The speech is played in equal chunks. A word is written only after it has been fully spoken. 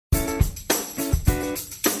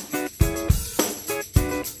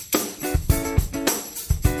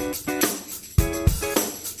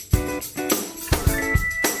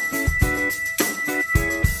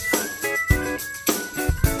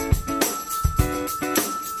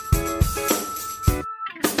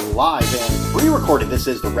live and pre-recorded. This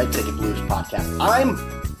is the Red Ticket Blues podcast.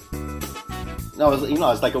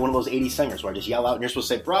 It's like one of those 80s singers where I just yell out and you're supposed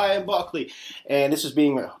to say Brian Buckley. And this is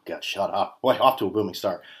being, oh God, shut up. Boy, off to a booming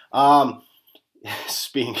start. It's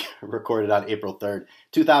being recorded on April 3rd,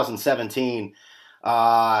 2017.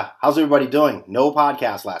 How's everybody doing? No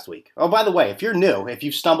podcast last week. Oh, by the way, if you're new, if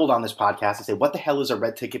you've stumbled on this podcast and say, what the hell is a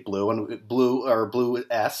Red Ticket Blue and Blue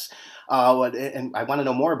S? And I want to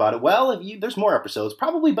know more about it. Well, there's more episodes,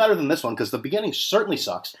 probably better than this one because the beginning certainly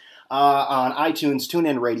sucks. On iTunes,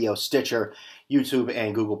 TuneIn Radio, Stitcher, YouTube,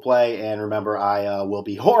 and Google Play. And remember, I will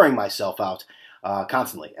be whoring myself out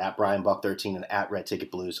constantly at BrianBuck13 and at Red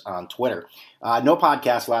Ticket Blues on Twitter. No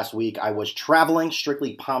podcast last week. I was traveling,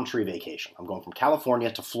 strictly palm tree vacation. I'm going from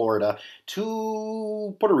California to Florida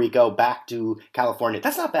to Puerto Rico, back to California.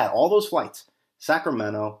 That's not bad. All those flights.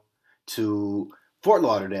 Sacramento to Fort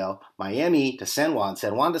Lauderdale, Miami to San Juan,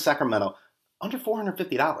 San Juan to Sacramento, under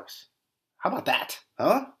 $450. How about that?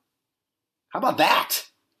 Huh? How about that?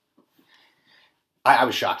 I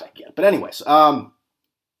was shocked again. But anyways, I'll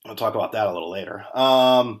talk about that a little later.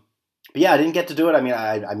 But yeah, I didn't get to do it. I mean,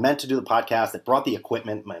 I meant to do the podcast. I brought the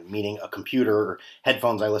equipment, meaning a computer or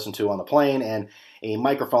headphones I listen to on the plane, and a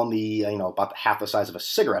microphone, about half the size of a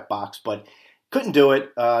cigarette box, but couldn't do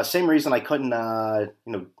it. Same reason I couldn't,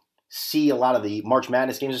 see a lot of the March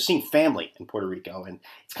Madness games. I've seen family in Puerto Rico, and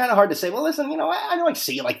it's kind of hard to say, well, listen, I know I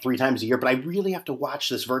see it like 3 times a year, but I really have to watch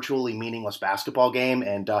this virtually meaningless basketball game,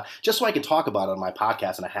 and just so I can talk about it on my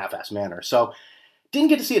podcast in a half-assed manner. So, didn't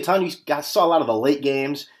get to see a ton. You guys saw a lot of the late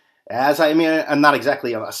games. I'm not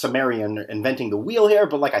exactly a Sumerian inventing the wheel here,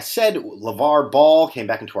 but like I said, LeVar Ball came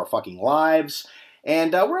back into our fucking lives,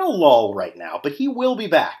 and we're in a lull right now, but he will be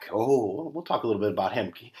back. Oh, we'll talk a little bit about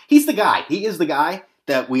him. He's the guy. He is the guy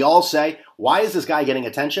that we all say, why is this guy getting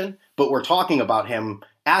attention? But we're talking about him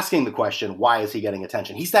asking the question, why is he getting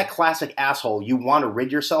attention? He's that classic asshole you want to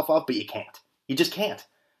rid yourself of, but you can't. You just can't.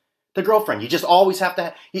 The girlfriend, you just always have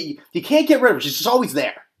to, you can't get rid of her. She's just always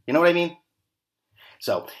there. You know what I mean?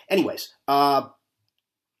 So, anyways, what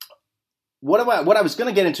I was going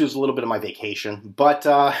to get into is a little bit of my vacation, but,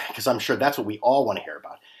 because I'm sure that's what we all want to hear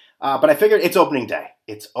about. But I figured it's opening day.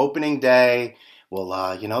 It's opening day. Well,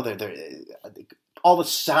 all the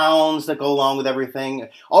sounds that go along with everything.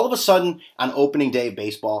 All of a sudden, on opening day of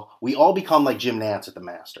baseball, we all become like Jim Nantz at the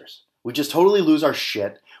Masters. We just totally lose our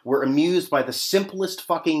shit. We're amused by the simplest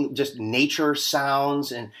fucking just nature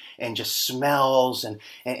sounds and just smells and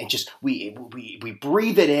just we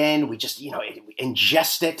breathe it in. We just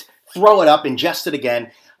ingest it, throw it up, ingest it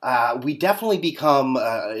again. We definitely become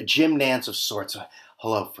Jim Nantz of sorts.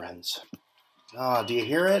 Hello, friends. Oh, do you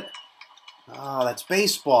hear it? Oh, that's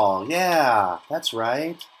baseball. Yeah, that's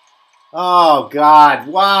right. Oh, God.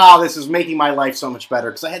 Wow, this is making my life so much better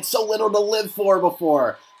because I had so little to live for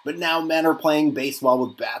before. But now men are playing baseball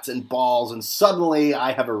with bats and balls, and suddenly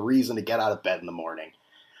I have a reason to get out of bed in the morning.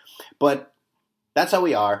 But that's how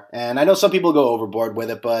we are. And I know some people go overboard with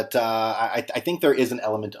it, but I think there is an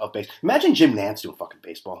element of baseball. Imagine Jim Nantz doing fucking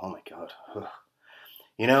baseball. Oh, my God. Ugh.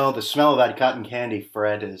 The smell of that cotton candy,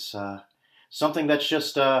 Fred, is something that's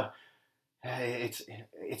just...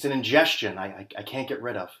 It's an ingestion I can't get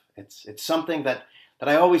rid of. It's something that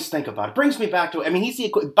I always think about. It brings me back to, he's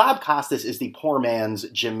Bob Costas is the poor man's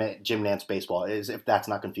Jim Nantz baseball, if that's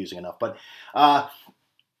not confusing enough. But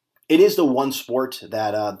it is the one sport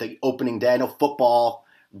that the opening day, I know football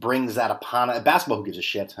brings that upon it. Basketball, who gives a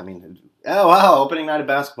shit? Oh, wow, opening night of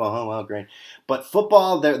basketball. Oh, wow, great. But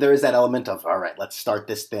football, there is that element of, all right, let's start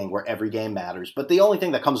this thing where every game matters. But the only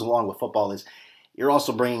thing that comes along with football is you're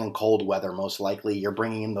also bringing in cold weather, most likely. You're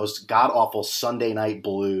bringing in those god-awful Sunday night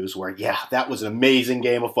blues where, yeah, that was an amazing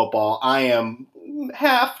game of football. I am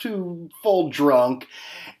half to full drunk.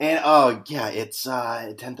 And, oh, yeah, it's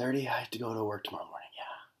 10:30. I have to go to work tomorrow morning. Yeah,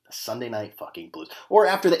 the Sunday night fucking blues. Or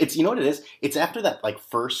after that, you know what it is? It's after that,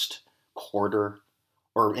 first quarter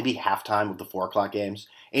or maybe halftime of the 4 o'clock games.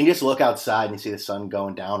 And you just look outside and you see the sun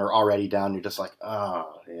going down or already down. And you're just like,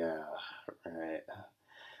 oh, yeah, right.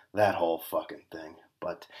 That whole fucking thing.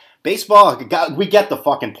 But baseball, we get the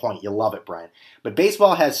fucking point. You love it, Brian. But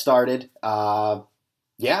baseball has started. Yeah,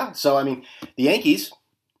 so, the Yankees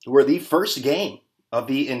were the first game of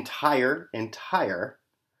the entire,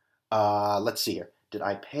 let's see here. Did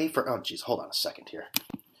I pay for, oh, geez, hold on a second here.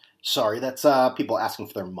 Sorry, that's people asking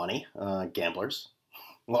for their money, gamblers.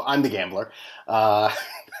 Well, I'm the gambler.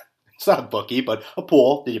 It's not a bookie, but a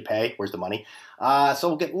pool. Did you pay? Where's the money?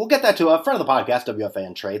 So we'll get that to a friend of the podcast,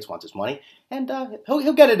 WFAN Trades, wants his money, and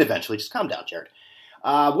he'll get it eventually. Just calm down, Jared.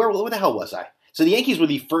 Where the hell was I? So the Yankees were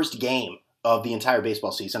the first game of the entire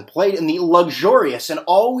baseball season, played in the luxurious and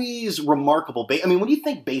always remarkable when you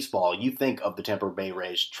think baseball, you think of the Tampa Bay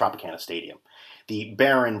Rays Tropicana Stadium, the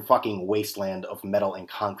barren fucking wasteland of metal and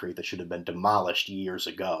concrete that should have been demolished years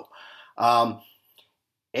ago.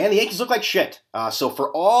 And the Yankees look like shit. So for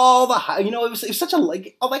all the it was such a,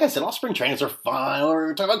 like I said, all spring trainings are fun.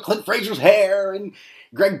 We're talking about Clint Frazier's hair and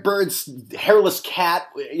Greg Bird's hairless cat.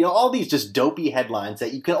 All these just dopey headlines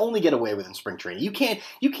that you can only get away with in spring training. You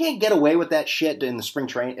can't get away with that shit in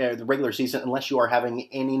the the regular season unless you are having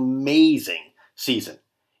an amazing season.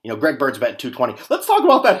 Greg Bird's batting .220. Let's talk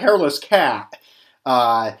about that hairless cat.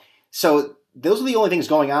 So those are the only things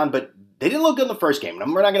going on, but they didn't look good in the first game.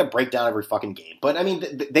 We're not going to break down every fucking game, but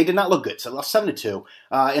they did not look good. So they lost 7-2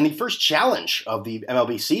 in the first challenge of the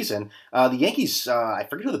MLB season. The Yankees, I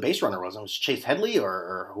forget who the base runner was. It was Chase Headley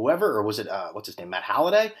or whoever, or was it what's his name, Matt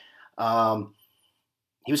Halliday?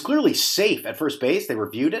 He was clearly safe at first base. They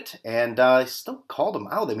reviewed it and still called him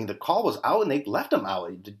out. The call was out and they left him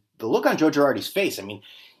out. The look on Joe Girardi's face.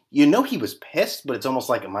 He was pissed, but it's almost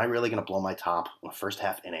like, am I really going to blow my top in the first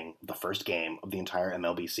half inning, the first game of the entire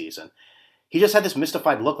MLB season? He just had this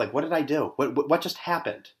mystified look, like, what did I do? What just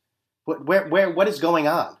happened? What is going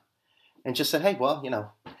on? And just said, hey, well,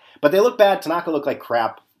 But they look bad. Tanaka looked like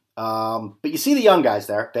crap. But you see the young guys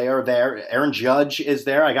there. They are there. Aaron Judge is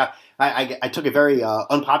there. I took a very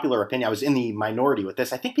unpopular opinion. I was in the minority with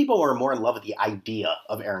this. I think people are more in love with the idea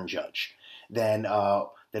of Aaron Judge than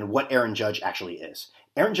what Aaron Judge actually is.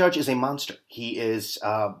 Aaron Judge is a monster. He is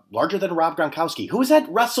larger than Rob Gronkowski, who was at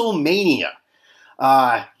WrestleMania.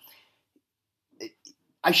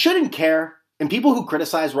 I shouldn't care, and people who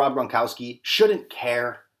criticize Rob Gronkowski shouldn't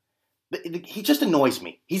care. He just annoys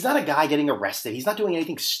me. He's not a guy getting arrested. He's not doing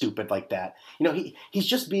anything stupid like that. He's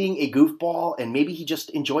just being a goofball, and maybe he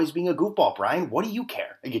just enjoys being a goofball, Brian. What do you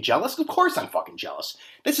care? Are you jealous? Of course I'm fucking jealous.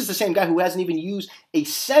 This is the same guy who hasn't even used a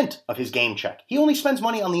cent of his game check. He only spends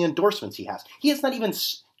money on the endorsements he has. He has not even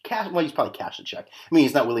cashed, well, he's probably cashed the check.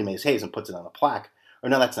 He's not Willie Mays Hayes and puts it on a plaque. Or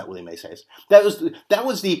no, that's not Willie Mays Hayes. That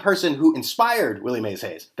was the person who inspired Willie Mays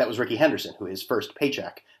Hayes. That was Ricky Henderson, who his first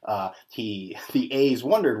paycheck. The A's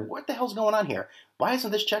wondered, what the hell's going on here? Why isn't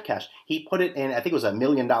this check cashed? He put it in, I think it was $1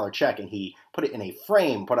 million check, and he put it in a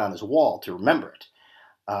frame, put on his wall to remember it.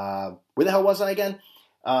 Where the hell was I again?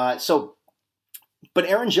 But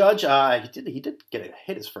Aaron Judge, he did get a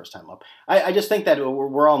hit his first time up. I just think that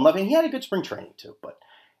we're all in love, and he had a good spring training too. But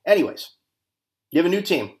anyways. You have a new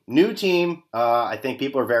team. I think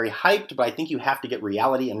people are very hyped, but I think you have to get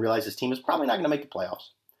reality and realize this team is probably not going to make the playoffs.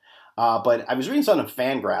 But I was reading some of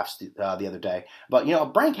Fangraphs the other day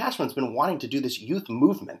about, Brian Cashman's been wanting to do this youth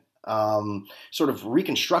movement, sort of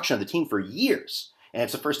reconstruction of the team for years. And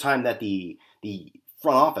it's the first time that the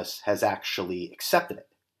front office has actually accepted it.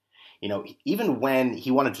 Even when he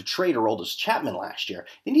wanted to trade Aroldis Chapman last year,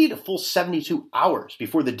 they needed a full 72 hours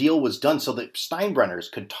before the deal was done so that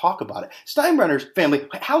Steinbrenners could talk about it. Steinbrenner's family,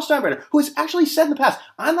 Hal Steinbrenner, who has actually said in the past,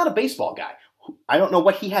 I'm not a baseball guy. I don't know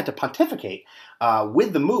what he had to pontificate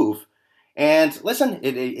with the move. And listen,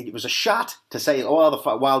 it was a shot to say, oh,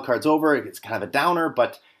 the wild card's over. It's kind of a downer,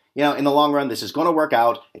 but in the long run, this is going to work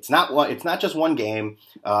out. It's not just one game.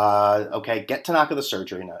 Okay, get Tanaka the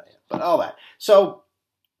surgery, but all that. So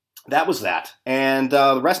that was that. And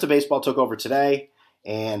the rest of baseball took over today.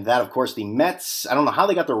 And that, of course, the Mets, I don't know how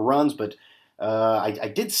they got their runs, but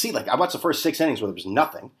I did see, I watched the first 6 innings where there was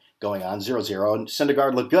nothing going on, 0-0. And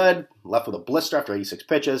Syndergaard looked good, left with a blister after 86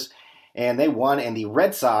 pitches. And they won. And the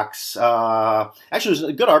Red Sox, actually, there's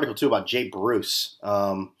a good article, too, about Jay Bruce,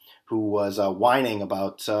 who was whining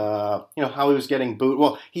about, how he was getting booed.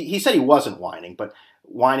 Well, he said he wasn't whining, but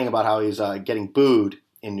whining about how he was getting booed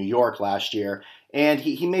in New York last year. And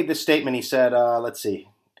he made this statement. He said, let's see.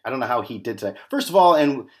 I don't know how he did today. First of all,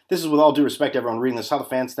 and this is with all due respect to everyone reading this, how the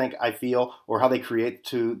fans think I feel or how they create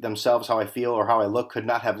to themselves how I feel or how I look could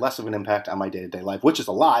not have less of an impact on my day-to-day life, which is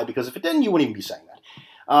a lie, because if it didn't, you wouldn't even be saying that.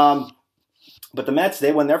 But the Mets,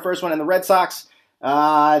 they won their first one, and the Red Sox,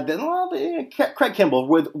 Craig Kimbrel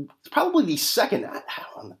with probably the second,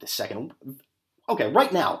 not the second. Okay,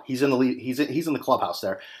 right now he's in the lead, he's in the clubhouse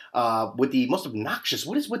there with the most obnoxious.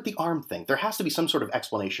 What is with the arm thing? There has to be some sort of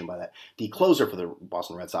explanation by that. The closer for the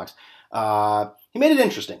Boston Red Sox, he made it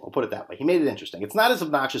interesting. We'll put it that way. He made it interesting. It's not as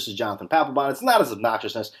obnoxious as Jonathan Papelbon. It's not as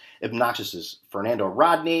obnoxious as Fernando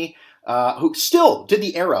Rodney, who still did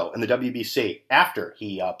the arrow in the WBC after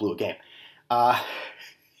he blew a game.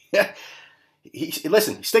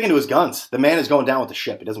 Listen, he's sticking to his guns. The man is going down with the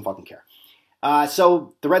ship. He doesn't fucking care.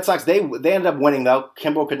 So the Red Sox, they ended up winning, though.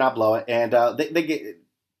 Kimbrel could not blow it, and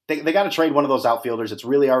they got to trade one of those outfielders. It's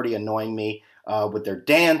really already annoying me. with their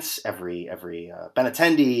dance. Every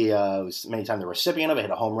Benintendi, who's many times the recipient of it,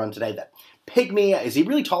 hit a home run today. That pygmy, is he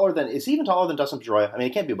even taller than Dustin Pedroia? I mean,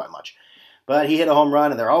 it can't be by much. But he hit a home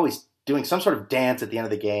run, and they're always doing some sort of dance at the end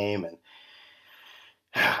of the game, and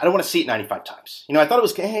I don't want to see it 95 times. I thought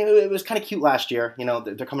it was kind of cute last year.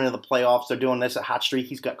 They're coming into the playoffs. They're doing this, a hot streak.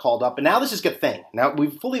 He's got called up. And now this is a thing. Now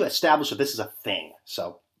we've fully established that this is a thing.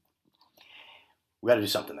 So we got to do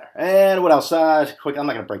something there. And what else? Quick, I'm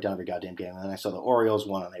not going to break down every goddamn game. And then I saw the Orioles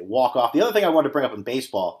won on a walk-off. The other thing I wanted to bring up in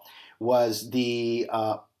baseball was the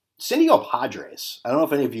San Diego Padres. I don't know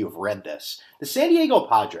if any of you have read this. The San Diego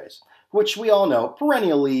Padres, which we all know,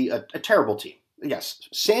 perennially a terrible team. Yes,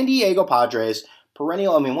 San Diego Padres,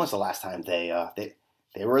 perennial. I mean, when's the last time they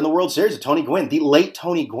were in the World Series with Tony Gwynn, the late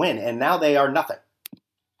Tony Gwynn, and now they are nothing. And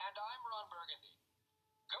I'm Ron Burgundy.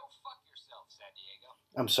 Go fuck yourself, San Diego.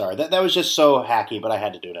 I'm sorry, that was just so hacky, but I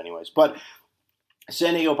had to do it anyways. But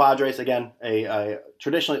San Diego Padres, again, a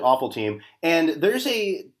traditionally awful team, and there's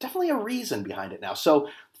definitely a reason behind it now. So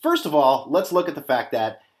first of all, let's look at the fact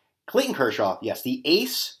that Clayton Kershaw, yes, the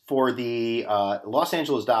ace for the Los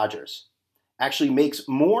Angeles Dodgers, actually makes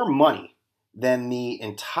more money than the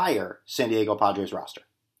entire San Diego Padres roster.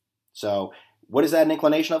 So what is that an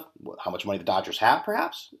inclination of? How much money the Dodgers have,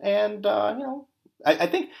 perhaps? And, I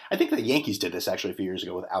think the Yankees did this actually a few years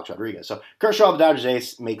ago with Alex Rodriguez. So Kershaw, the Dodgers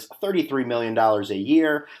ace, makes $33 million a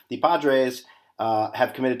year. The Padres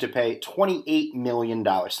have committed to pay $28 million.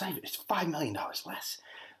 It's $5 million less.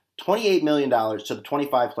 $28 million to the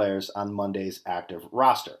 25 players on Monday's active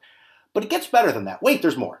roster. But it gets better than that. Wait,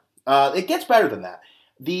 there's more. It gets better than that.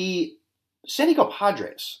 The San Diego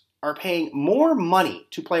Padres are paying more money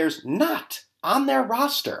to players not on their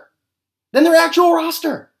roster than their actual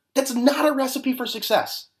roster. That's not a recipe for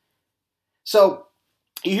success. So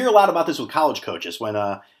you hear a lot about this with college coaches when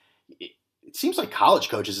it seems like college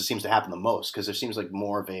coaches it seems to happen the most because there seems like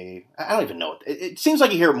more of I don't even know. It seems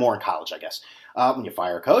like you hear it more in college, I guess. When you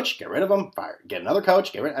fire a coach, get rid of him, get another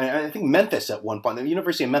coach, I think Memphis at one point, the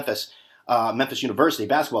University of Memphis, Memphis University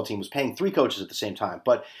basketball team was paying 3 coaches at the same time.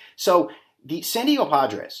 But so the San Diego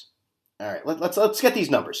Padres, all right, let's get these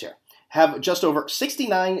numbers here, have just over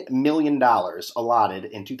 $69 million allotted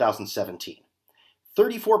in 2017.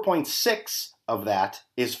 34.6 of that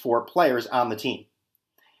is for players on the team.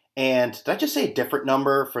 And did I just say a different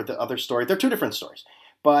number for the other story? They're 2 different stories.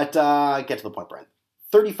 But get to the point, Brian.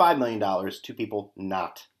 $35 million to people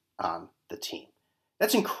not on the team.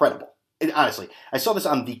 That's incredible. Honestly, I saw this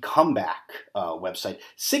on the Comeback website.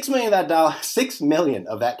 $6 million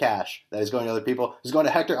of that cash that is going to other people is going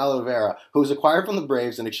to Hector Oliveira, who was acquired from the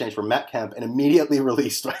Braves in exchange for Matt Kemp and immediately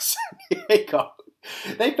released by San Diego.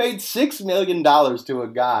 They paid $6 million to a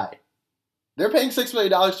guy. They're paying $6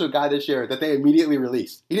 million to a guy this year that they immediately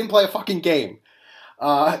released. He didn't play a fucking game.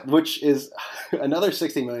 Which is another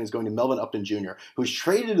 $60 million is going to Melvin Upton Jr., who was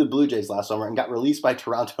traded to the Blue Jays last summer and got released by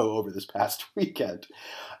Toronto over this past weekend.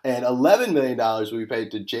 And $11 million will be paid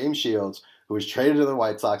to James Shields, who was traded to the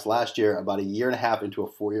White Sox last year, about a year and a half into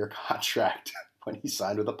a 4-year contract when he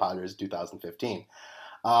signed with the Padres in 2015.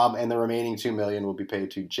 And the remaining $2 million will be paid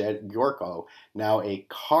to Jed Yorko, now a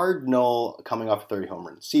Cardinal coming off a 30 home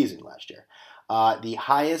run season last year. The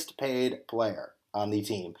highest paid player on the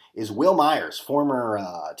team is Will Myers, former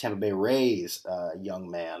Tampa Bay Rays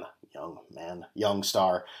young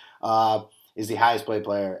star, is the highest paid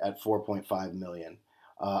player at $4.5 million,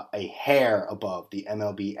 a hair above the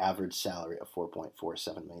MLB average salary of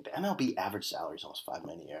 $4.47 million. The MLB average salary is almost $5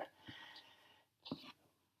 million a year.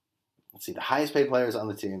 Let's see, the highest paid players on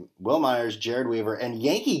the team: Will Myers, Jared Weaver, and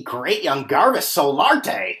Yankee great young Garvis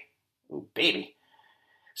Solarte. Ooh, baby.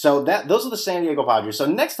 So those are the San Diego Padres. So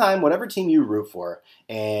next time, whatever team you root for,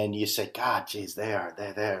 and you say, "God, geez,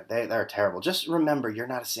 they're terrible," just remember you're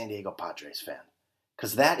not a San Diego Padres fan,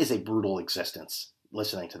 because that is a brutal existence.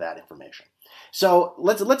 Listening to that information. So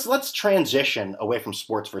let's transition away from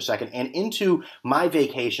sports for a second and into my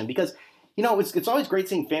vacation, because it's always great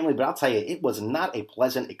seeing family, but I'll tell you, it was not a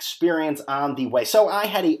pleasant experience on the way. So I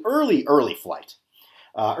had a early flight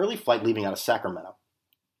leaving out of Sacramento,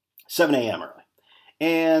 7 a.m. early.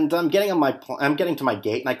 And I'm getting to my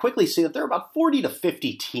gate, and I quickly see that there are about 40 to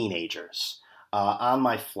 50 teenagers on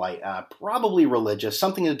my flight, probably religious,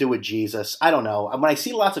 something to do with Jesus. I don't know. When I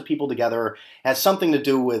see lots of people together, it has something to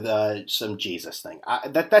do with some Jesus thing.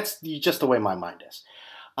 That's just the way my mind is.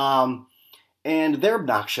 And they're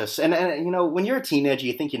obnoxious. And when you're a teenager,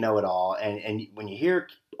 you think you know it all. And when you hear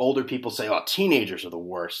older people say, "Oh, teenagers are the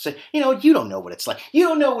worst," say, you don't know what it's like. You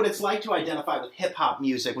don't know what it's like to identify with hip-hop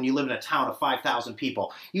music when you live in a town of 5,000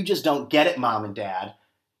 people. You just don't get it, Mom and Dad.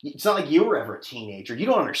 It's not like you were ever a teenager. You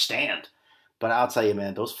don't understand. But I'll tell you,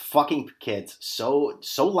 man, those fucking kids, so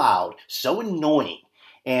loud, so annoying.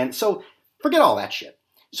 And so, forget all that shit.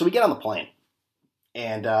 So we get on the plane,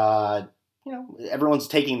 and, everyone's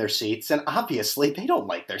taking their seats, and obviously they don't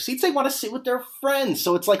like their seats. They want to sit with their friends.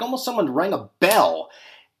 So it's like almost someone rang a bell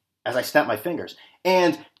as I snap my fingers.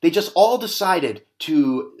 And they just all decided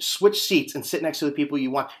to switch seats and sit next to the people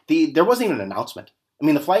you want. There wasn't even an announcement. I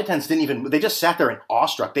mean, the flight attendants they just sat there in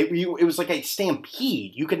awestruck. It was like a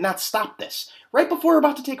stampede. You could not stop this. Right before we were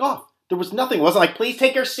about to take off, there was nothing. It wasn't like, please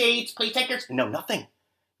take your seats, please take your seats. No, nothing.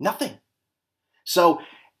 Nothing. So,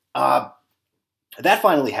 that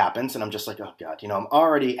finally happens, and I'm just like, oh, God, I'm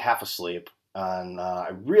already half asleep. And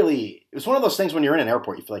it was one of those things when you're in an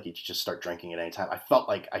airport, you feel like you just start drinking at any time. I felt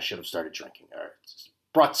like I should have started drinking.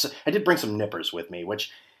 I did bring some nippers with me,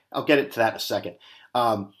 which I'll get into that in a second.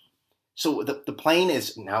 So the plane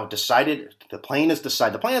is now decided. The plane has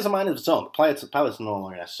a mind of its own. The pilot's no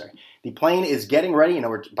longer necessary. The plane is getting ready.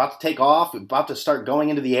 We're about to take off. We're about to start going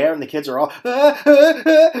into the air, and the kids are all,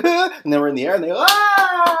 and then we're in the air, and they,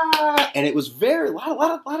 and it was a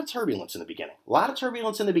lot of turbulence in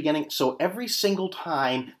the beginning. So every single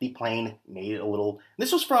time the plane made a little.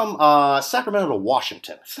 This was from Sacramento to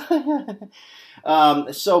Washington.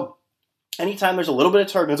 So anytime there's a little bit of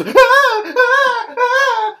turbulence.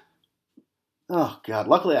 Oh, God.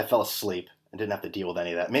 Luckily, I fell asleep and didn't have to deal with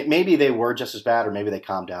any of that. Maybe they were just as bad, or maybe they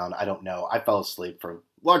calmed down. I don't know. I fell asleep for a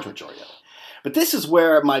large majority of it. But this is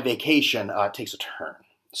where my vacation takes a turn.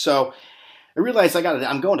 So I realized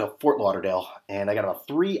I'm going to Fort Lauderdale, and I got about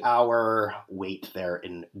a 3-hour wait there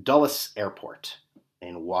in Dulles Airport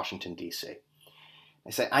in Washington, D.C. I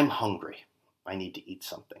say, I'm hungry. I need to eat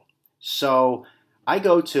something. So I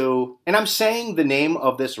go to, and I'm saying the name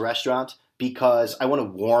of this restaurant because I want to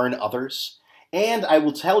warn others. And I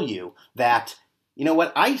will tell you that, you know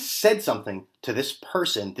what, I said something to this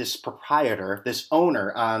person, this proprietor, this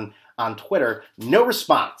owner on Twitter, no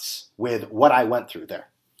response with what I went through there.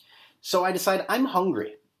 So I decided I'm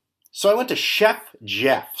hungry. So I went to Chef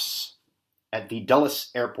Jeff's at the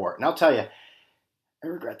Dulles Airport. And I'll tell you, I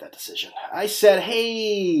regret that decision. I said,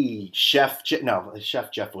 hey, Chef Jeff. No, Chef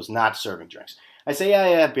Jeff was not serving drinks. I say,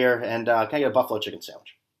 yeah, beer, and can I get a buffalo chicken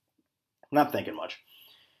sandwich? I'm not thinking much.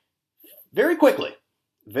 Very quickly,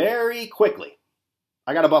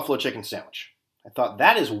 I got a buffalo chicken sandwich. I thought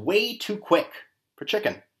that is way too quick for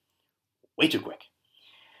chicken. Way too quick.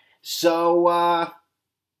 So, I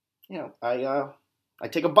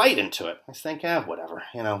take a bite into it. I think, whatever.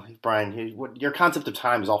 Brian, your concept of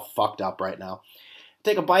time is all fucked up right now. I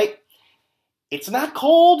take a bite. It's not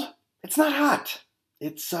cold. It's not hot.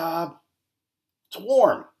 It's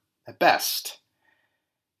warm at best.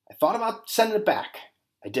 I thought about sending it back.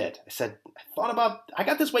 I did. I said, I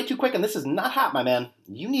got this way too quick, and this is not hot, my man.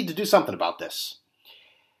 You need to do something about this.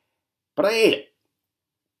 But I ate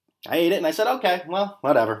it. And I said, okay, well,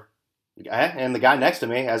 whatever. And the guy next to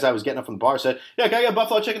me, as I was getting up from the bar, said, yeah, can I get a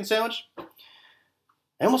buffalo chicken sandwich?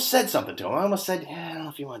 I almost said something to him. I almost said, yeah, I don't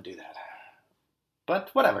know if you want to do that.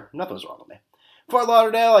 But whatever. Nothing was wrong with me. Fort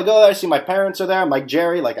Lauderdale, I go there, I see my parents are there. Mike,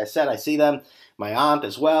 Jerry, like I said, I see them. My aunt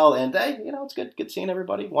as well. And, hey, it's good seeing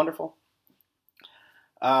everybody. Wonderful.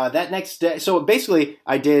 That next day, so basically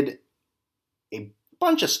I did a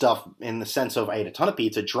bunch of stuff in the sense of I ate a ton of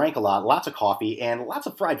pizza, drank a lot, lots of coffee, and lots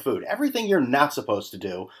of fried food. Everything you're not supposed to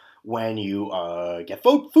do when you get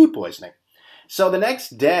food poisoning. So the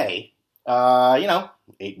next day,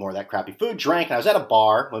 ate more of that crappy food, drank, and I was at a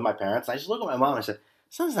bar with my parents, and I just looked at my mom and I said,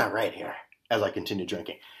 something's not right here, as I continued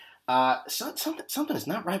drinking. Something is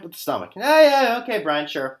not right with the stomach. Yeah, okay, Brian,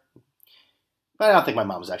 sure. But I don't think my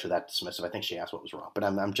mom was actually that dismissive. I think she asked what was wrong. But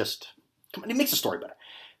I'm just, come on, it makes the story better.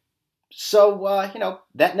 So,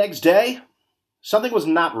 that next day, something was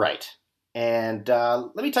not right. And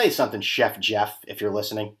let me tell you something, Chef Jeff, if you're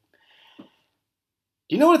listening. Do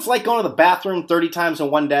you know what it's like going to the bathroom 30 times in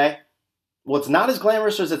one day? Well, it's not as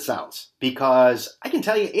glamorous as it sounds. Because I can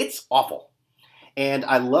tell you, it's awful. And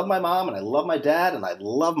I love my mom, and I love my dad, and I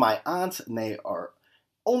love my aunts, and they are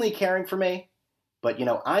only caring for me. But,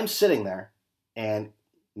 I'm sitting there. And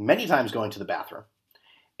many times going to the bathroom.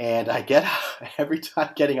 And I get every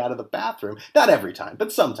time getting out of the bathroom, not every time,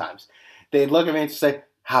 but sometimes, they'd look at me and say,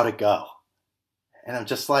 how'd it go? And I'm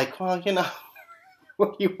just like, well,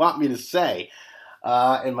 what do you want me to say?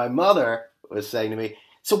 And my mother was saying to me,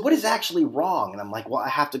 so what is actually wrong? And I'm like, well, I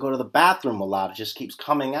have to go to the bathroom a lot. It just keeps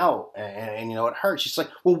coming out. And it hurts. She's like,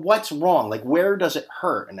 well, what's wrong? Like, where does it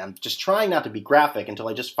hurt? And I'm just trying not to be graphic until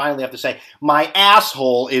I just finally have to say, my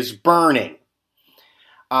asshole is burning.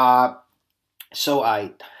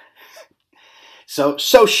 So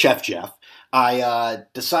Chef Jeff, I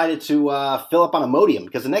decided to fill up on Imodium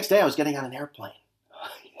because the next day I was getting on an airplane.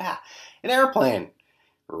 Yeah, an airplane.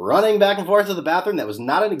 Running back and forth to the bathroom that was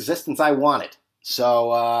not an existence I wanted.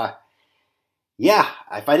 So, yeah,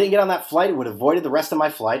 if I didn't get on that flight, it would have avoided the rest of my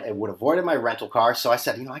flight. It would have avoided my rental car. So I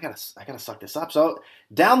said, I gotta suck this up. So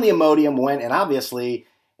down the Imodium went, and obviously,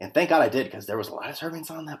 and thank God I did, because there was a lot of turbulence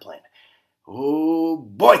on that plane. Oh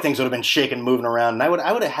boy, things would have been shaking, moving around, and I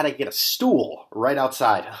would have had to get a stool right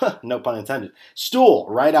outside. No pun intended. Stool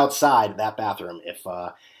right outside that bathroom if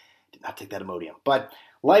did not take that Imodium. But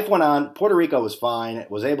life went on. Puerto Rico was fine.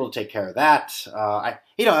 Was able to take care of that. I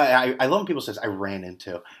love when people say I ran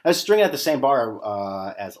into. I was stringing at the same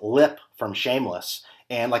bar as Lip from Shameless,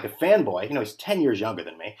 and like a fanboy. He's 10 years younger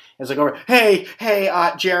than me. He's like over, hey,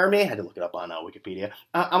 Jeremy. I had to look it up on Wikipedia.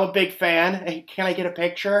 I'm a big fan. Hey, can I get a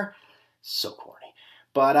picture? So corny.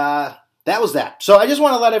 But that was that. So I just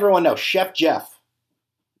want to let everyone know, Chef Jeff,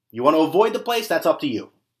 you want to avoid the place? That's up to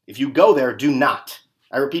you. If you go there, do not.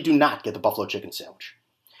 I repeat, do not get the buffalo chicken sandwich.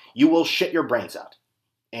 You will shit your brains out,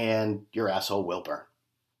 and your asshole will burn.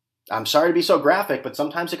 I'm sorry to be so graphic, but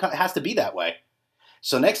sometimes it has to be that way.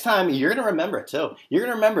 So next time, you're going to remember it, too. You're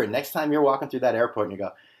going to remember it next time you're walking through that airport and you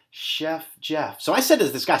go, Chef Jeff. So I said to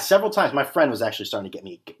this guy several times. My friend was actually starting to get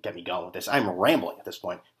me going with this. I'm rambling at this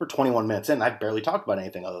point. We're 21 minutes in. I've barely talked about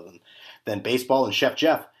anything other than baseball and Chef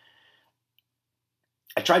Jeff.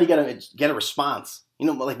 I tried to get a response.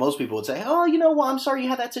 Like most people would say, oh, well, I'm sorry you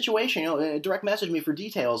had that situation. Direct message me for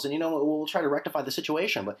details, and, we'll try to rectify the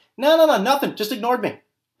situation. But no, nothing. Just ignored me.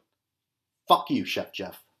 Fuck you, Chef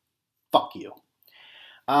Jeff. Fuck you.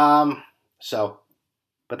 But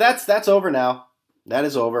that's over now. That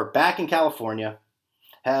is over. Back in California.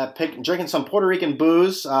 Drinking some Puerto Rican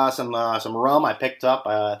booze, some rum I picked up.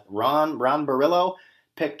 Ron Barillo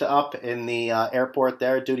picked up in the airport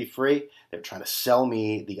there, duty free. They were trying to sell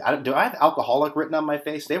me do I have alcoholic written on my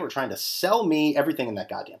face? They were trying to sell me everything in that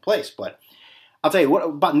goddamn place. But I'll tell you what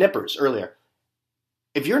about nippers earlier.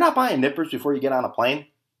 If you're not buying nippers before you get on a plane,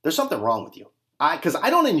 there's something wrong with you. Because I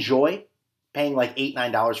don't enjoy paying like $8,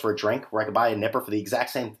 $9 for a drink where I could buy a nipper for the exact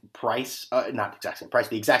same price, not the exact same price,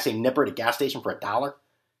 the exact same nipper at a gas station for $1.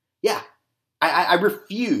 Yeah, I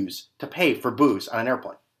refuse to pay for booze on an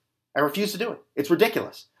airplane. I refuse to do it. It's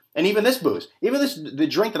ridiculous. And even this booze, the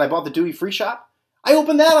drink that I bought at the duty-free shop, I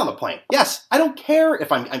opened that on the plane. Yes, I don't care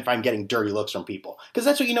if I'm getting dirty looks from people, because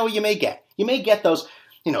that's what you may get. You may get those,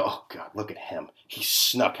 oh God, look at him. He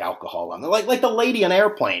snuck alcohol on there. Like the lady on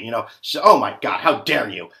airplane, oh my God, how dare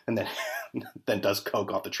you? And then then does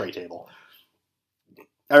coke off the tray table.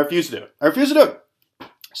 I refuse to do it.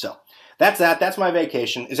 So that's that. That's my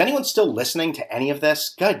vacation. Is anyone still listening to any of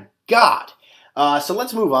this? Good God. So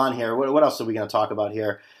let's move on here. What else are we going to talk about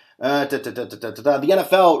here? The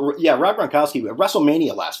NFL, yeah, Rob Gronkowski,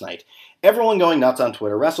 WrestleMania last night. Everyone going nuts on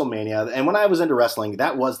Twitter, WrestleMania. And when I was into wrestling,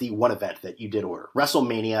 that was the one event that you did order.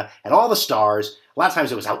 WrestleMania and all the stars. A lot of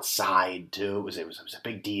times it was outside, too. It was a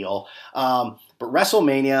big deal. But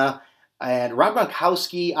WrestleMania, and Rob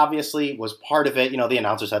Gronkowski, obviously, was part of it. The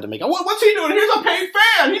announcers had to make, what's he doing? He's a paid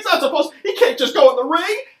fan. He's not supposed, he can't just go in the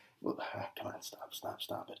ring. Come on,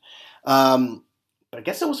 stop it. But I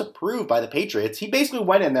guess it was approved by the Patriots. He basically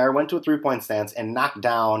went in there, went to a three-point stance, and knocked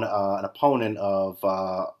down an opponent of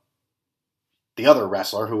the other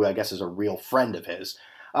wrestler, who I guess is a real friend of his.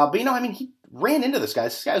 But, he ran into this guy.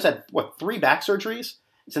 This guy's had, 3 back surgeries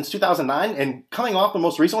since 2009, and coming off the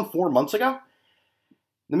most recent one 4 months ago?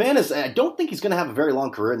 The man I don't think he's going to have a very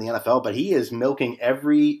long career in the NFL, but he is milking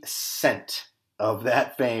every cent of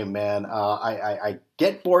that fame, man. I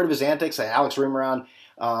get bored of his antics. Alex Rumeron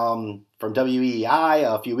from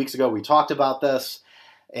WEEI a few weeks ago, we talked about this,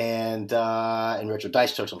 and Richard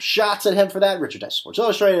Dice took some shots at him for that. Richard Dice, Sports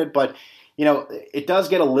Illustrated, but it does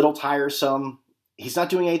get a little tiresome. He's not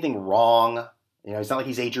doing anything wrong. It's not like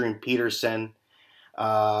he's Adrian Peterson,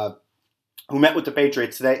 who met with the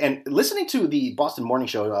Patriots today. And listening to the Boston Morning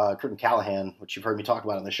Show, Curtin Callahan, which you've heard me talk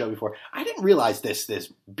about on the show before, I didn't realize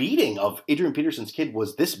this beating of Adrian Peterson's kid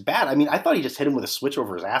was this bad. I thought he just hit him with a switch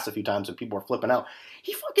over his ass a few times and people were flipping out.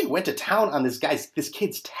 He fucking went to town on this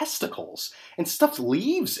kid's testicles and stuffed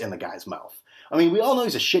leaves in the guy's mouth. We all know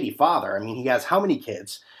he's a shitty father. He has how many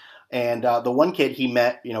kids? And the one kid he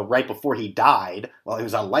met, right before he died while he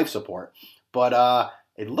was on life support. But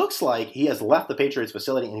it looks like he has left the Patriots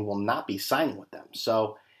facility and he will not be signing with them.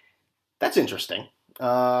 So that's interesting.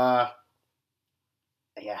 Yeah,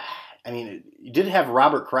 you did have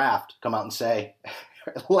Robert Kraft come out and say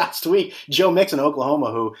last week, Joe Mixon,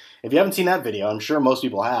 Oklahoma, who, if you haven't seen that video, I'm sure most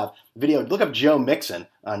people have. Look up Joe Mixon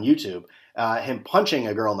on YouTube, him punching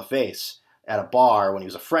a girl in the face at a bar when he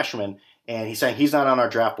was a freshman, and he's saying he's not on our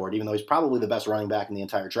draft board, even though he's probably the best running back in the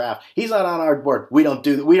entire draft. He's not on our board. We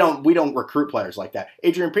don't recruit players like that.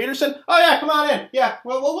 Adrian Peterson, oh yeah, come on in. Yeah,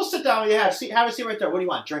 well we'll sit down with you. Have a seat right there. What do you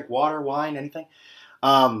want? Drink water, wine, anything?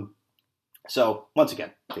 So, once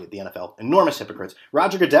again, the NFL, enormous hypocrites.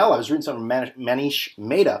 Roger Goodell, I was reading something from Manish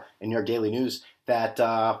Mehta in New York Daily News that,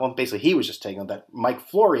 basically he was just taking on that. Mike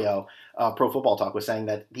Florio, Pro Football Talk, was saying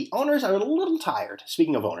that the owners are a little tired,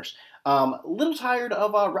 speaking of owners, a little tired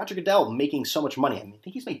of Roger Goodell making so much money. I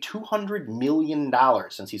think he's made $200 million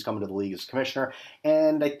since he's come into the league as commissioner,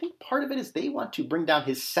 and I think part of it is they want to bring down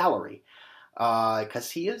his salary,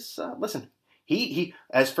 because he is, he,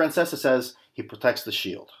 as Francesa says, he protects the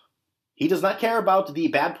shield. He does not care about the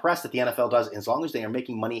bad press that the NFL does. As long as they are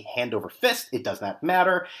making money hand over fist, it does not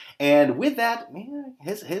matter. And with that,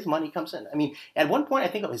 his money comes in. I mean, at one point, I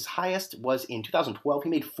think his highest was in 2012. He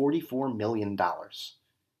made $44 million.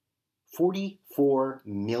 $44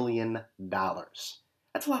 million.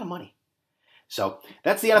 That's a lot of money. So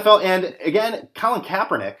that's the NFL. And again, Colin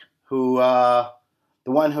Kaepernick, who the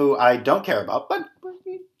one who I don't care about, but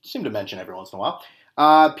we seem to mention every once in a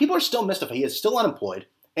while. People are still mystified. He is still unemployed.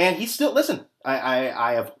 And he's still, listen,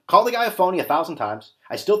 I have called the guy a phony 1,000 times.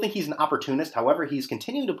 I still think he's an opportunist. However, he's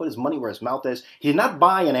continuing to put his money where his mouth is. He did not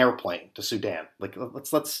buy an airplane to Sudan. Like,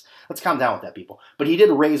 let's calm down with that, people. But he did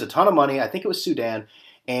raise a ton of money. I think it was Sudan.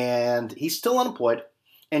 And he's still unemployed.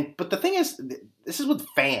 But the thing is, this is with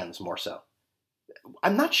fans more so.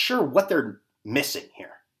 I'm not sure what they're missing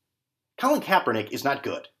here. Colin Kaepernick is not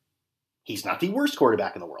good. He's not the worst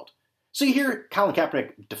quarterback in the world. So you hear Colin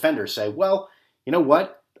Kaepernick defenders say, well, you know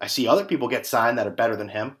what? I see other people get signed that are better than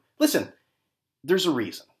him. Listen, there's a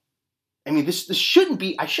reason. I mean, this shouldn't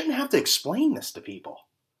be, I shouldn't have to explain this to people.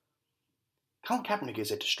 Colin Kaepernick is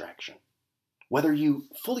a distraction. Whether you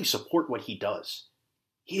fully support what he does,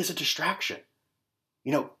 he is a distraction.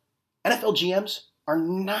 You know, NFL GMs are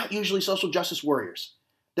not usually social justice warriors.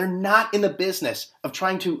 They're not in the business of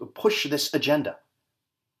trying to push this agenda.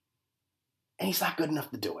 And he's not good enough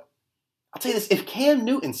to do it. I'll tell you this, if Cam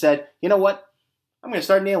Newton said, you know what, I'm going to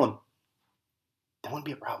start kneeling, that wouldn't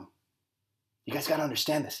be a problem. You guys got to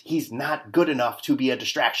understand this. He's not good enough to be a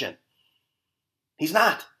distraction. He's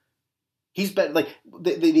not. He's been like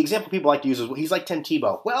the example people like to use is he's like Tim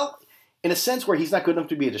Tebow. Well, in a sense where he's not good enough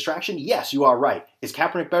to be a distraction, yes, you are right. Is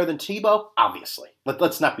Kaepernick better than Tebow? Obviously.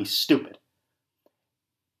 Let's not be stupid.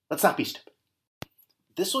 Let's not be stupid.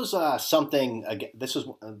 This was something, again, this was,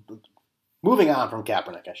 moving on from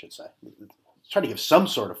Kaepernick, I should say. Try to give some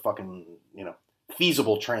sort of fucking,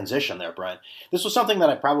 feasible transition there, Brian. This was something that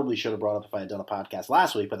I probably should have brought up if I had done a podcast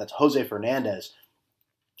last week, but that's Jose Fernandez,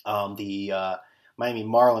 the Miami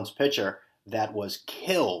Marlins pitcher that was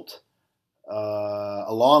killed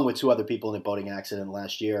along with two other people in a boating accident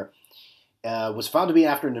last year. Was found to be,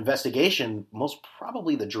 after an investigation, most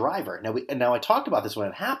probably the driver. Now I talked about this when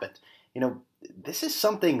it happened. This is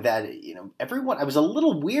something that, everyone, I was a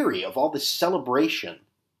little weary of all this celebration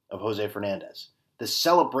of Jose Fernandez. The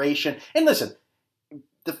celebration. And listen,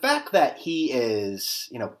 the fact that he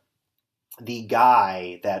is, the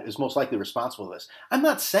guy that is most likely responsible for this, I'm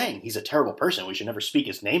not saying he's a terrible person. We should never speak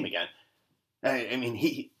his name again. I mean,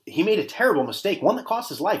 he made a terrible mistake, one that cost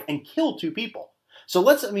his life and killed two people. So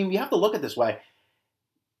you have to look at it this way.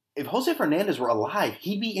 If Jose Fernandez were alive,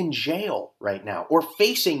 he'd be in jail right now or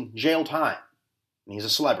facing jail time. He's a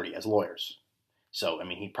celebrity, has lawyers. So,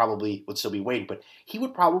 he probably would still be waiting, but he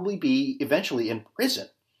would probably be eventually in prison.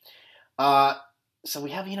 So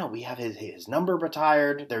we have his number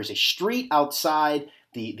retired. There's a street outside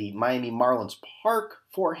the Miami Marlins park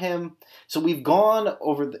for him. So we've gone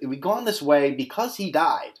this way because he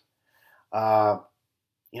died.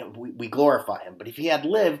 We glorify him. But if he had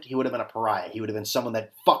lived, he would have been a pariah. He would have been someone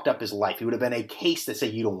that fucked up his life. He would have been a case that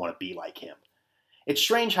said you don't want to be like him. It's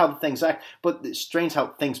strange how things act, but it's strange how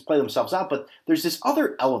things play themselves out. But there's this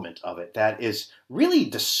other element of it that is really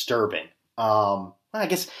disturbing. I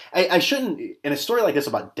guess I shouldn't, in a story like this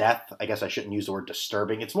about death, I guess I shouldn't use the word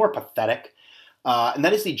disturbing. It's more pathetic. And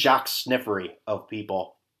that is the jock sniffery of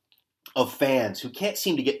people, of fans who can't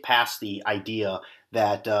seem to get past the idea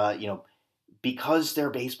that, because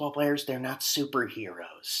they're baseball players, they're not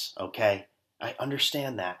superheroes, okay? I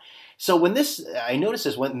understand that. So I noticed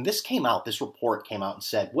this, when this came out, this report came out and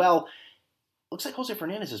said, well, looks like Jose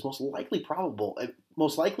Fernandez is most likely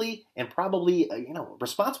and probably,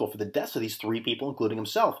 responsible for the deaths of these three people, including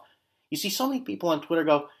himself. You see so many people on Twitter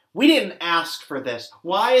go, we didn't ask for this.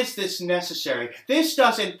 Why is this necessary? This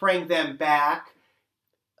doesn't bring them back.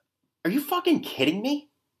 Are you fucking kidding me?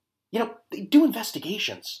 They do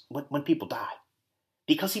investigations when people die.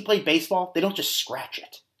 Because he played baseball, they don't just scratch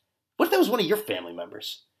it. What if that was one of your family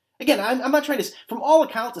members? Again, I'm not trying to... From all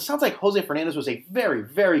accounts, it sounds like Jose Fernandez was a very,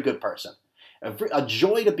 very good person. A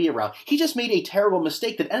joy to be around. He just made a terrible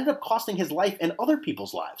mistake that ended up costing his life and other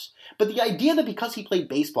people's lives. But the idea that because he played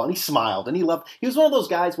baseball and he smiled and he loved... He was one of those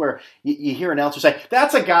guys where you hear announcers say,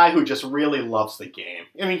 that's a guy who just really loves the game.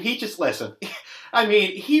 I mean, he just... Listen, I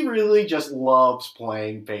mean, he really just loves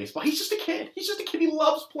playing baseball. He's just a kid. He's just a kid. He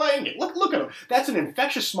loves playing it. Look at him. That's an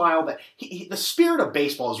infectious smile that... the spirit of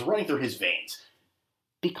baseball is running through his veins.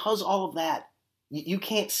 Because all of that, you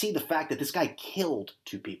can't see the fact that this guy killed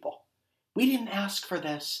 2 people. We didn't ask for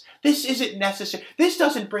this. This isn't necessary. This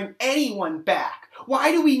doesn't bring anyone back.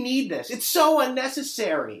 Why do we need this? It's so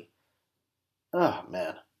unnecessary. Oh,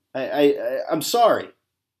 man. I'm sorry.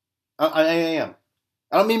 I am.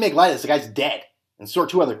 I don't mean to make light of this. The guy's dead. And so are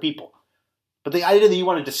 2 other people. But the idea that you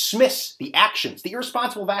want to dismiss the actions, the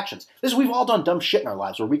irresponsible actions. We've all done dumb shit in our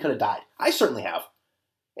lives where we could have died. I certainly have.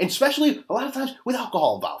 And especially, a lot of times, with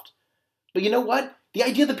alcohol involved. But you know what? The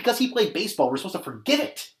idea that because he played baseball, we're supposed to forgive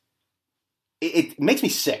it. It makes me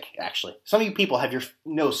sick, actually. Some of you people have your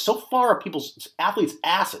nose so far up people's athletes'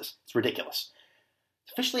 asses. It's ridiculous.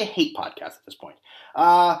 It's officially a hate podcast at this point.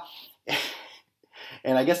 And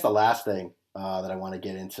I guess the last thing that I want to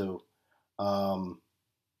get into, the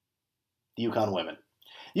UConn women.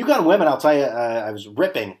 UConn women, I'll tell you, I was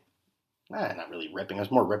ripping. Not really ripping. I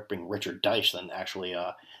was more ripping Richard Deitsch than actually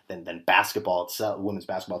than basketball itself, women's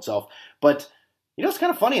basketball itself. But, you know, it's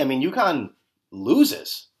kind of funny. I mean, UConn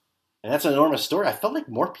loses. And that's an enormous story. I felt like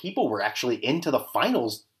more people were actually into the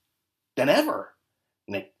finals than ever.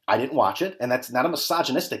 And I didn't watch it, and that's not a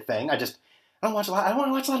misogynistic thing. I don't want to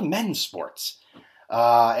watch a lot of men's sports.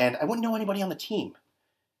 And I wouldn't know anybody on the team.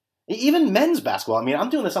 Even men's basketball. I mean, I'm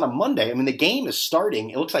doing this on a Monday. I mean, the game is starting.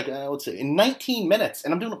 It looks like, let's see, in 19 minutes.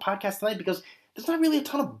 And I'm doing a podcast tonight because there's not really a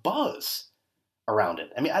ton of buzz around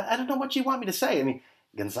it. I mean, I don't know what you want me to say. I mean,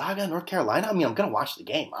 Gonzaga, North Carolina. I mean, I'm going to watch the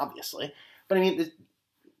game, obviously. But I mean, do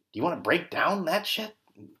you want to break down that shit?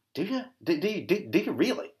 Do you? Do you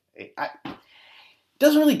really? It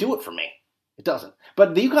doesn't really do it for me. It doesn't.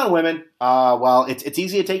 But the UConn women, well, it's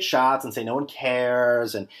easy to take shots and say no one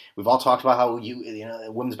cares, and we've all talked about how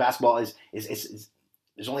women's basketball is there's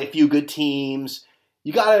only a few good teams.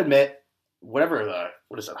 You got to admit, what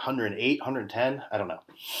is it, 108, 110? I don't know.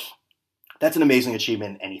 That's an amazing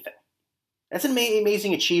achievement in anything. That's an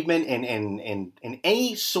amazing achievement in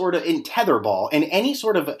any sort of, in tetherball, in any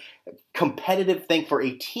sort of competitive thing for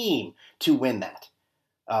a team to win that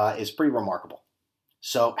is pretty remarkable.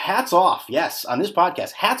 So hats off, yes, on this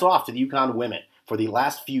podcast, hats off to the UConn women for the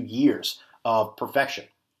last few years of perfection.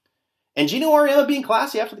 And Gino Auriemma being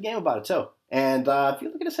classy after the game about it, too. And if you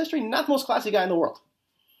look at his history, not the most classy guy in the world.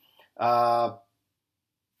 But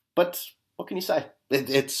what can you say?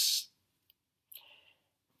 It's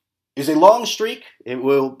a long streak.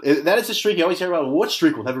 That is a streak you always hear about. What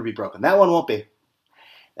streak will never be broken? That one won't be.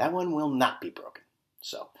 That one will not be broken.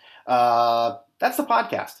 So, that's the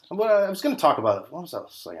podcast. I was going to talk about, what was I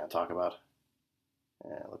going to talk about?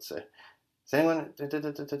 Let's see. Is anyone?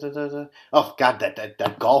 Oh God,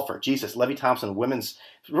 that golfer, Jesus, Levy Thompson, women's.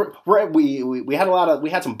 We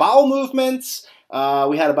had some bowel movements.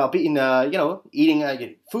 We had about being,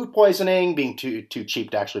 eating food poisoning, being too cheap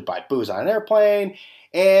to actually buy booze on an airplane,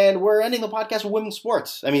 and we're ending the podcast with women's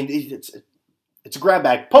sports. I mean, it's a grab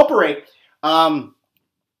bag potpourri.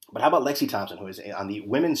 But how about Lexi Thompson, who is on the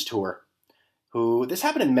women's tour? This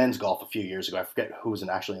happened in men's golf a few years ago. I forget who was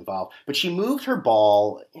actually involved. But she moved her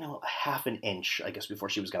ball, a half an inch, I guess, before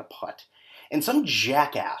she was going to putt. And some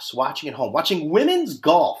jackass watching at home, watching women's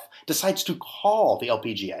golf, decides to call the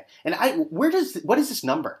LPGA. And what is this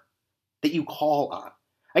number that you call on?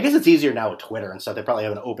 I guess it's easier now with Twitter and stuff. They probably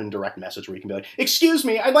have an open direct message where you can be like, excuse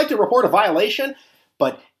me, I'd like to report a violation.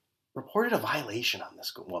 But reported a violation on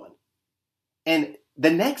this woman. And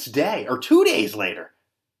the next day, or 2 days later,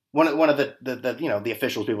 one of the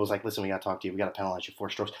officials, people was like, listen, we got to talk to you. We got to penalize you 4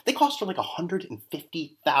 strokes. They cost her like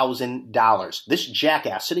 $150,000. This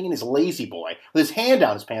jackass sitting in his lazy boy with his hand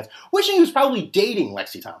down his pants, wishing he was probably dating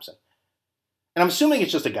Lexi Thompson. And I'm assuming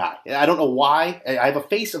it's just a guy. I don't know why. I have a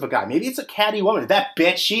face of a guy. Maybe it's a catty woman. That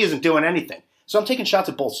bitch, she isn't doing anything. So I'm taking shots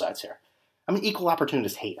at both sides here. I'm an equal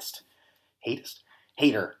opportunist hatist.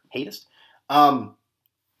 Hater.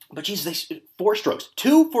 But Jesus, 4 strokes.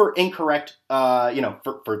 2 for incorrect,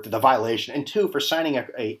 for the violation, and 2 for signing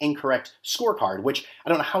a incorrect scorecard, which I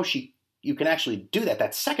don't know how you can actually do that.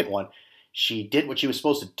 That second one, she did what she was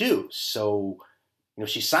supposed to do. So,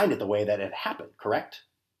 she signed it the way that it happened, correct?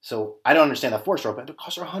 So I don't understand that 4 stroke, but it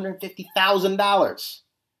cost her $150,000.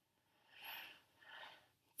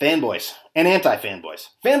 Fanboys and anti-fanboys.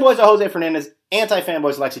 Fanboys of Jose Fernandez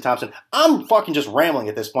Anti-fanboys Lexi Thompson. I'm fucking just rambling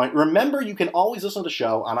at this point. Remember, you can always listen to the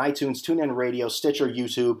show on iTunes, TuneIn Radio, Stitcher,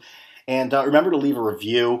 YouTube. And remember to leave a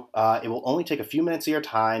review. It will only take a few minutes of your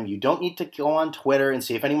time. You don't need to go on Twitter and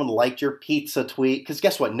see if anyone liked your pizza tweet. Because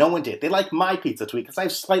guess what? No one did. They liked my pizza tweet because I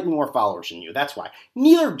have slightly more followers than you. That's why.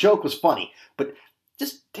 Neither joke was funny. But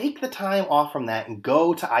just take the time off from that and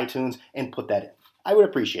go to iTunes and put that in. I would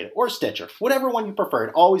appreciate it. Or Stitcher. Whatever one you prefer.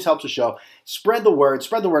 It always helps the show. Spread the word.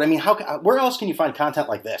 Spread the word. I mean, where else can you find content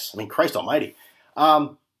like this? I mean, Christ almighty.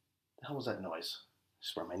 The hell was that noise? I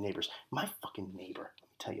swear, my neighbors. My fucking neighbor. Let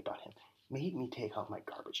me tell you about him. Made me take out my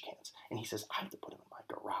garbage cans. And he says, I have to put them in my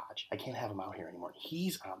garage. I can't have them out here anymore.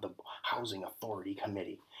 He's on the Housing Authority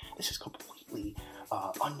Committee. This is completely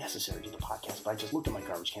unnecessary to the podcast, but I just looked at my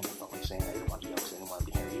garbage can and felt like saying I didn't want to yell because I didn't want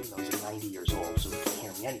him to hear me, even though he's 90 years old, so he couldn't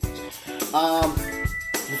hear me anyways.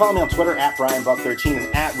 You can follow me on Twitter, at BrianBuck13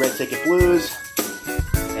 and at Red Ticket Blues.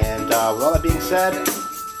 And with all that being said,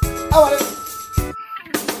 I want it.